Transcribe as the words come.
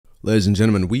Ladies and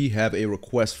gentlemen, we have a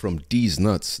request from D's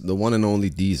Nuts, the one and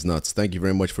only D's Nuts. Thank you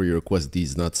very much for your request,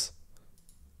 D's Nuts.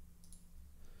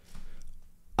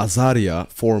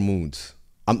 AZAHRIAH, 4 Moons.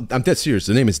 I'm dead serious.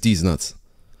 The name is D's Nuts.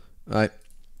 Alright.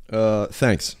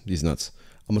 Thanks, D's Nuts.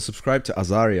 I'm gonna subscribe to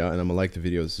AZAHRIAH and I'm gonna like the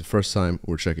video. This is the first time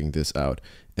we're checking this out.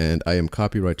 And I am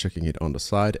copyright checking it on the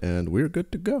side, and we're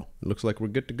good to go. It looks like we're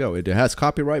good to go. It has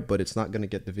copyright, but it's not gonna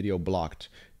get the video blocked.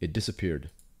 It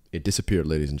disappeared. It disappeared,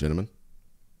 ladies and gentlemen.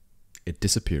 It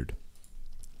disappeared.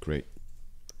 Great.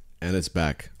 And it's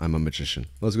back. I'm a magician.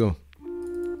 Let's go.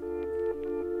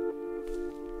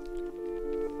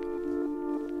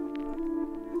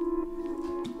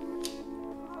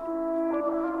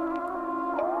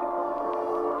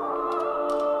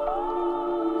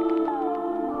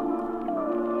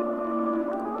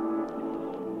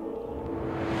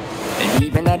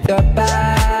 Even at the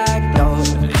back door,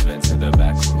 even to the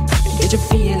back room. Get you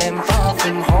feeling far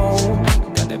from home.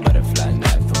 Got that butterfly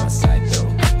knife on my side though.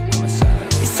 On my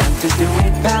side. It's time to do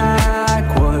it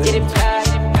backwards. Get it back,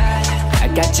 I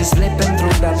got you slipping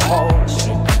through that hole.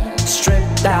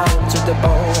 Stripped down to the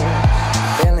bone.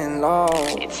 Feeling low.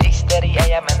 It's 6:30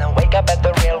 AM and I wake up at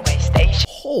the railway station.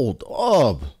 Hold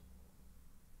up.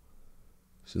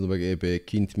 Silverback EP,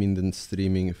 Kindminden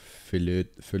streaming,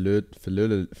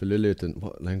 verluleten.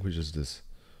 What language is this?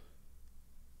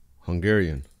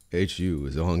 Hungarian. HU.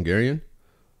 Is it Hungarian?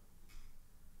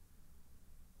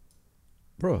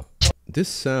 Bro, this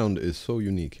sound is so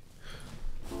unique.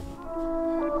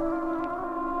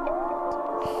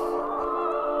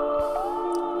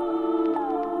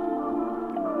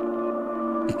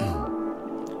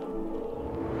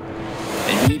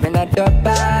 Even at the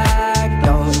back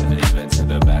door.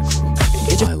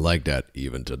 I like that,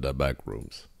 even to the back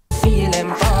rooms.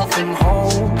 Feeling far from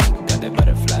home. Got that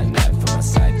butterfly knife on my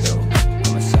side though.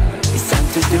 On my side. It's time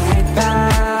to do it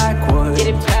backwards. Get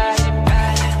it back,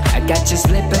 I got you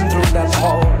slipping through that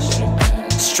hole.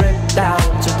 Stripped down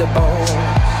to the bone.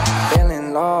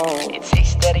 Feeling low. It's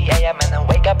 6:30 AM and I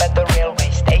wake up at the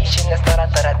railway station. Last night I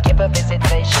thought I'd give a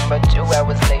visitation, but 2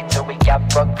 hours later we got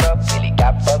fucked up. Really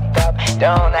got fucked up.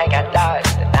 Don't I got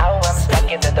lost, and now I'm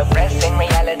stuck in the depressing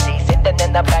reality. Sitting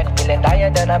in the back, feeling higher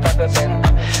than I've ever been.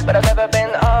 But I've never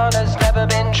been honest, never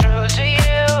been true to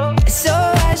you. So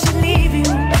I should leave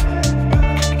you.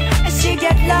 I should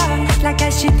get lost, like I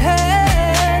should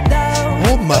hurt though.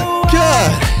 Oh my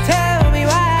God! Tell me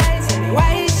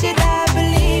why should I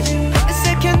believe you? A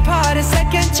second part, a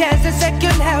second chance, a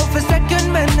second health, a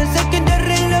second man, a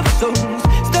secondary love songs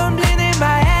stumbling in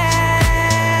my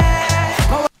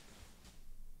head.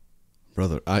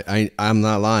 Brother, I'm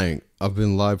not lying. I've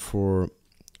been live for,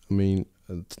 I mean,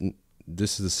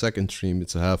 this is the second stream.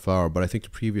 It's a half hour, but I think the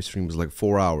previous stream was like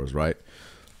 4 hours, right?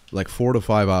 Like 4 to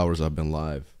 5 hours I've been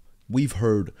live. We've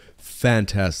heard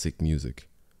fantastic music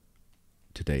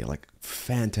today, like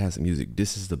fantastic music.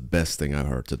 This is the best thing I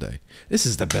heard today. This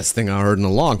is the best thing I heard in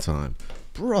a long time,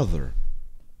 brother.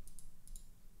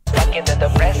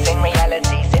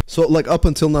 So like up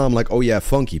until now, I'm like, oh yeah,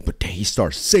 funky, but then he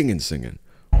starts singing.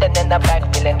 In the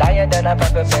back, feeling higher than I've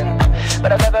ever been.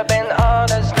 But I've never been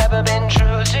honest, never been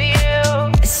true to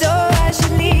you. So I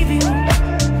should leave you.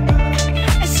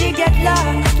 I should get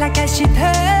lost, like I should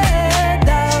hurt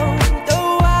though.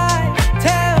 Why?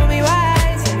 Tell me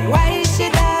why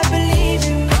should I believe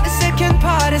you? A second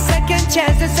part, a second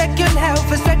chance, a second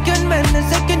health, a second man, a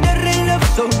secondary love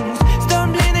songs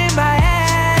stumbling in my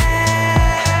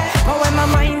head. But when my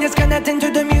mind is connecting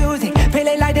to the music,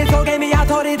 feeling like this all gave me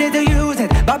authority to use it.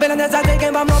 Babylon is a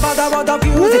taking, but no matter what of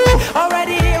use it.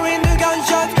 Already hearing the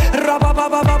gunshots.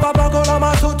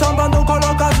 Koloma su tombando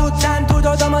coloca su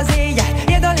centuto da mazia.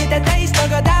 Jedno lite taste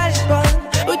of a dashboard.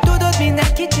 Tudod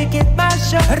mindenki csikit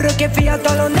mások. Röke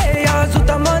fiatalon néha az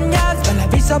utamon nyász. Vele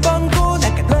visszabankó,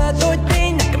 neked lehet, hogy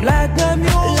tény, nekem lehet nem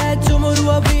jó. Lehet szomorú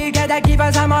a vége, de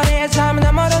kiveszem a részem.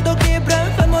 Nem maradok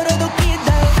ébren, fennmaradok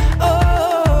ide.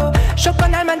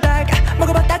 Sokan elmentek,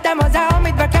 magamat tettem hozzá,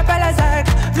 amit bekepelezek.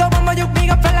 Flowban vagyok, még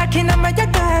a felek, én nem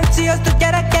megyek el. Sziasztok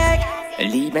gyerekek!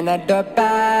 Leaving at the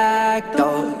back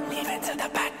door, leaving to the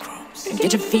back rooms.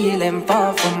 Get you feeling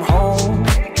far from home.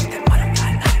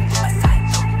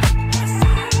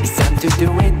 It's time to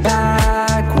do it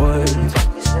backwards.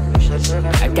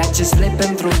 I got you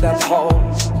slipping through the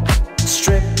hole.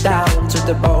 Stripped down to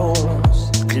the bones.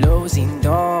 Closing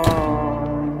door.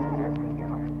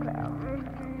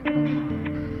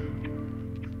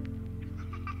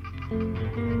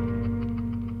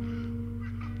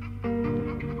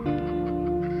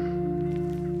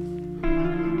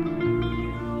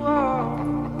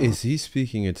 Is he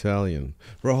speaking Italian?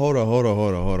 Bro, hold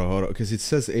on. Because it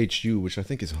says HU, which I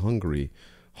think is Hungary.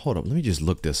 Hold up, let me just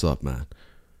look this up, man.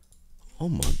 Oh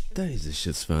my days, this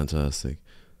shit's fantastic.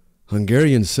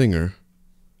 Hungarian singer.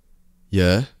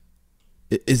 Yeah.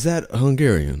 Is that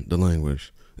Hungarian, the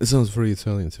language? It sounds very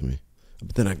Italian to me.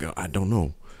 But then I don't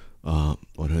know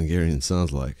what Hungarian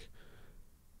sounds like.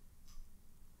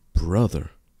 Brother,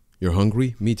 you're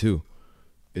hungry? Me too.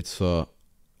 It's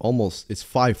it's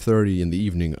 5:30 in the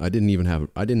evening. I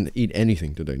didn't eat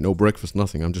anything today. No breakfast,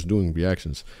 nothing. I'm just doing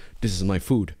reactions. This is my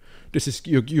food. This is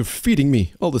you're feeding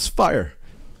me all this fire.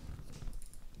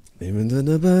 Even to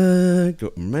the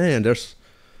back. Man, there's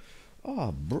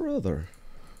brother.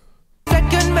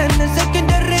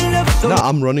 No,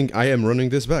 I am running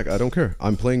this back. I don't care.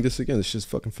 I'm playing this again. It's just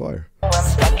fucking fire. I'm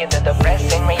stuck in the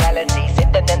depressing reality,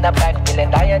 sitting in the back,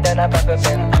 feeling higher than I've ever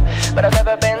been. But I've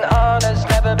never been honest,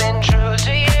 never been true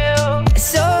to you.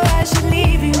 So I should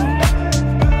leave you.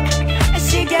 I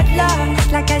should get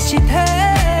lost like I should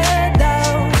hurt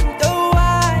though. So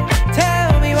why?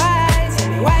 Tell me why. Tell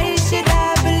me why should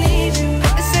I believe you?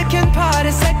 A second part,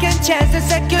 a second chance, a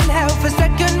second health, a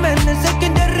second man, a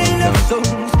secondary love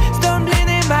songs stumbling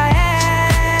in my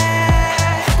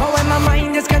head. But when my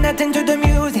mind is connecting to the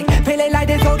music, feeling like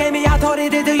this all gave me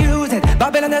authority to use it.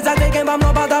 Babylon is a taking, but I'm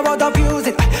not about to fuse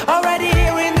it. Already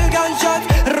hearing the gunshots.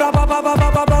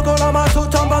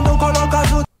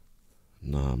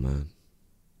 Nah, man,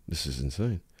 this is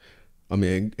insane. I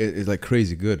mean, it's like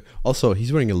crazy good. Also,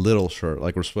 he's wearing a little shirt,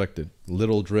 like respected.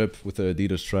 Little drip with the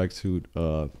Adidas tracksuit,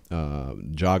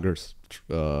 joggers,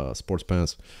 sports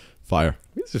pants. Fire.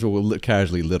 It's just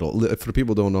casually little. For the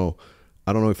people who don't know,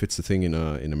 I don't know if it's the thing in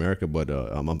America, but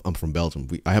I'm from Belgium.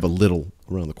 I have a little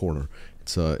around the corner.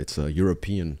 It's a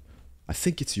European. I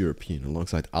think it's European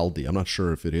alongside Aldi. I'm not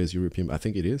sure if it is European, but I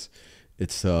think it is.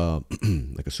 It's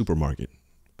like a supermarket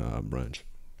branch.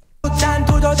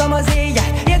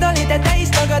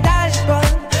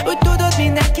 Úgy tudod,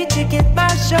 mindenki kicsit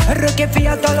mással. Örökké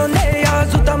fiatalon néha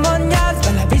utamon jársz.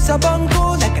 Vele visz a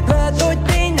bankó, neked lehet, hogy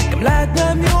tény, nekem lehet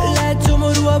nem jó. Lehet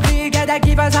szomorú a vége, de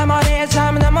kiveszem a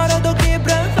részem. Nem maradok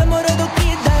ébren, fennmaradok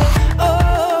ide.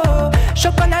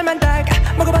 Sokan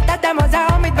elmentek, magamat tettem hozzá,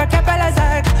 amit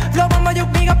bekepelezek. Flowban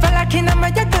vagyok, még a felek, én nem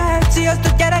megyek el.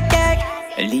 Sziasztok gyerekek!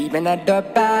 Leaving at the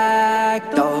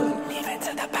back door, leaving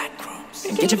to the back rooms.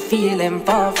 And get you feeling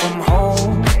far from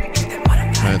home.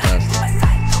 Fantastic.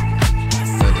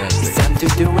 It's time to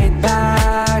do it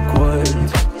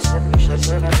backwards.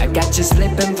 I got you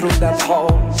slipping through the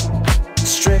hole,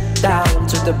 stripped down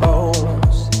to the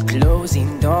bones,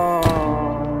 closing doors.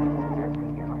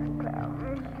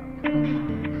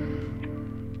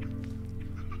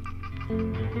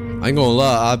 I ain't gonna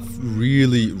lie, I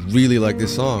really like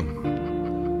this song.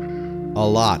 A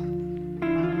lot.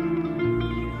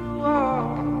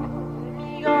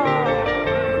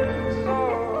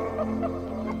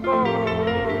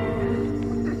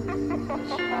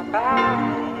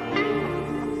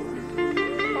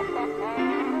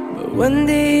 One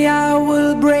day I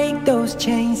will break those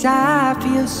chains. I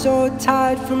feel so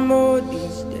tired from all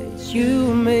these days.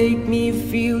 You make me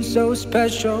feel so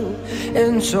special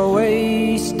and so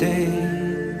wasted.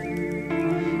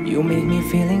 You make me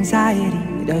feel anxiety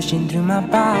rushing through my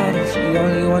body. She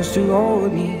only wants to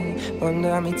hold me.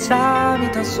 Quando mi time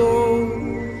da so,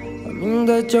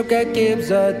 aminda ciò che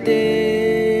keeps a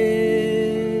day.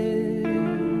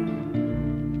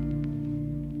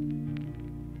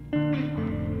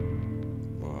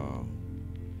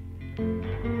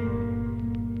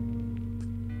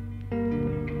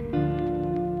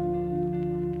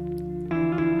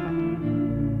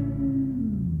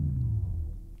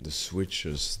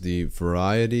 Switches, the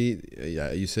variety.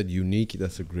 Yeah, you said unique.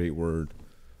 That's a great word.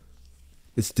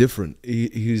 It's different.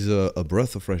 He's a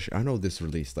breath of fresh air. I know this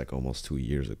released like almost 2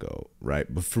 years ago,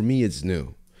 right? But for me, it's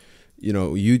new. You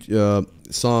know,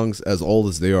 songs as old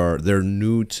as they are, they're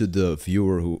new to the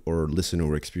viewer who or listener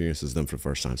who experiences them for the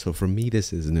first time. So for me,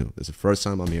 this is new. It's the first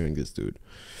time I'm hearing this dude.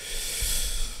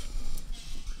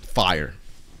 Fire.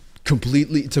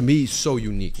 Completely, to me, so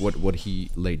unique what he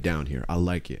laid down here. I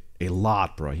like it a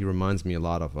lot, bro. He reminds me a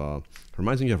lot of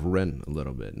Ren a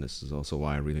little bit, and this is also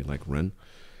why I really like Ren.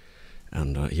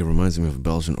 And he reminds me of a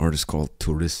Belgian artist called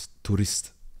Tourist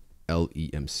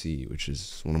LEMC, which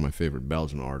is one of my favorite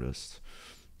Belgian artists.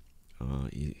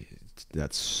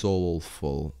 That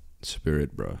soulful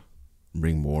spirit, bro.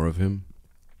 Bring more of him.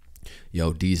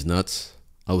 Yo, D's nuts.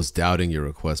 I was doubting your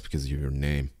request because of your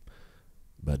name.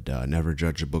 But never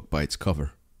judge a book by its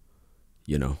cover.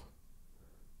 You know.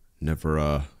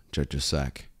 Never judge a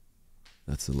sack.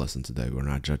 That's the lesson today. We're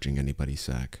not judging anybody's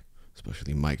sack.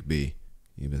 Especially Mike B.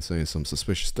 You've been saying some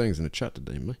suspicious things in the chat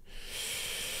today, man.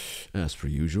 As per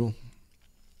usual.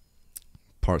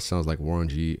 part sounds like Warren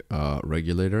G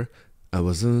regulator. I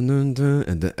was and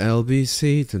the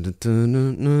LBC,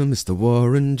 Mr.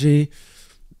 Warren G.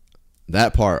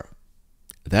 That part,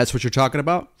 that's what you're talking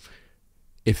about?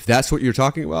 If that's what you're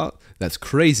talking about, that's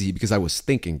crazy because I was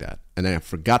thinking that. And I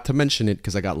forgot to mention it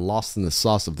because I got lost in the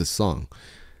sauce of this song.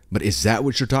 But is that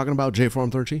what you're talking about, J-Form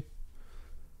 13?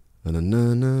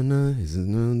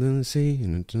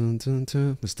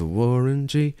 Mr. Warren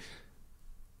G.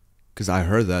 Because I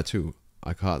heard that too.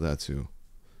 I caught that too.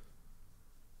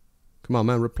 Come on,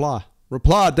 man, reply.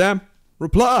 Reply, damn.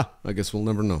 Reply. I guess we'll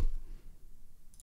never know.